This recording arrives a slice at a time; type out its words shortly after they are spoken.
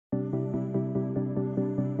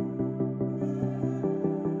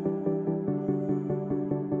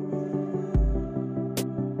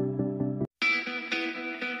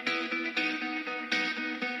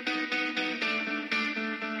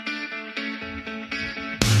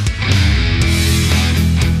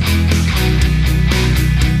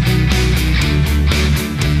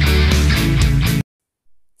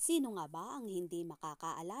nga ba ang hindi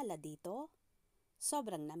makakaalala dito?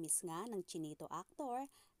 Sobrang namiss nga ng chinito actor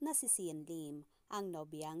na si Xian Lim, ang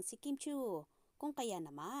nobyang si Kim Chu. Kung kaya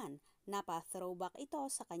naman, napa-throwback ito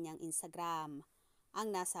sa kanyang Instagram. Ang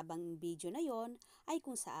nasabang video na yon ay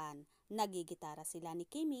kung saan nagigitara sila ni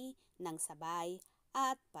Kimmy ng sabay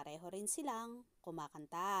at pareho rin silang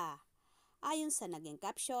kumakanta. Ayon sa naging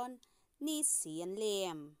caption ni Xian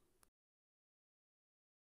Lim.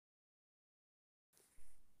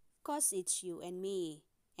 "'Cause it's you and me,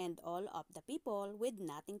 and all of the people with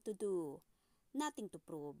nothing to do, nothing to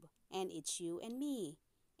prove, and it's you and me,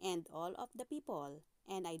 and all of the people,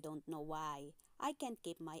 and I don't know why, I can't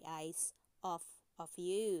keep my eyes off of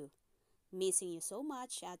you. Missing you so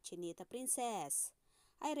much at Chinita Princess.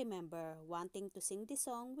 I remember wanting to sing this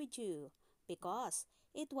song with you, because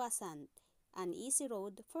it wasn't an easy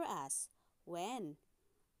road for us when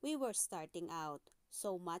we were starting out.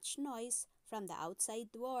 So much noise from the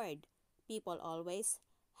outside world. People always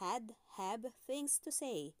had have things to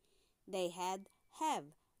say. They had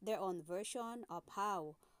have their own version of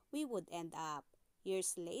how we would end up.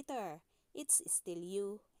 Years later, it's still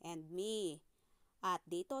you and me." At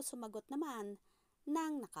dito sumagot naman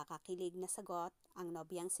ng nakakakilig na sagot ang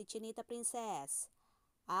nobyang si Chinita Princess.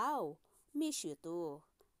 "Aw, miss you too."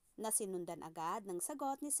 Nasinundan agad ng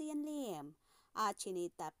sagot ni Xian Lim at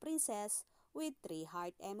Chinita Princess with 3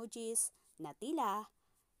 heart emojis na tila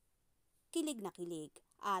kilig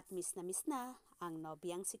at miss na ang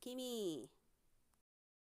nobyang si Kimmy.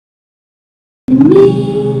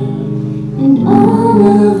 And all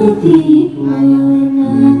of the people with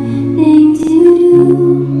nothing to do,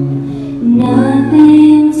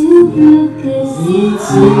 nothing to prove, 'cause it's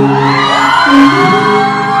you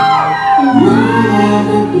and all of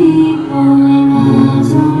the people, and I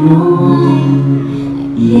don't know why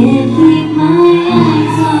I can't keep my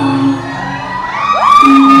eyes on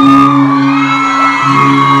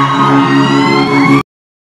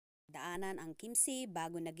Daanan ang Kimsey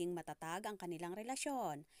bago naging matatag ang kanilang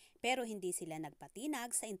relasyon, pero hindi sila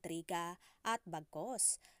nagpatinag sa intriga at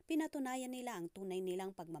bagkos. Pinatunayan nila ang tunay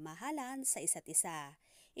nilang pagmamahalan sa isa't isa.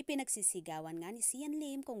 Ipinagsisigawan nga ni Xian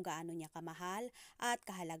Lim kung gaano niya kamahal at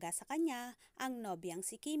kahalaga sa kanya ang nobyang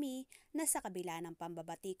si Kimmy, na sa kabila ng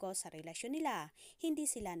pambabatiko sa relasyon nila, hindi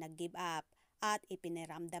sila nag-give up at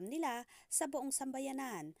ipiniramdam nila sa buong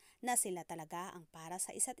sambayanan na sila talaga ang para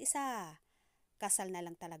sa isa't isa. Kasal na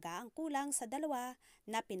lang talaga ang kulang sa dalawa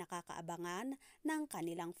na pinakakaabangan ng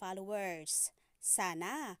kanilang followers.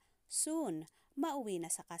 Sana soon mauwi na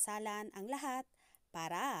sa kasalan ang lahat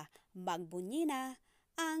para magbunyi na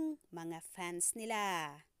ang mga fans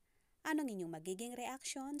nila. Anong inyong magiging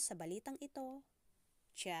reaksyon sa balitang ito?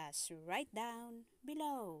 Just write down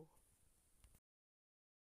below.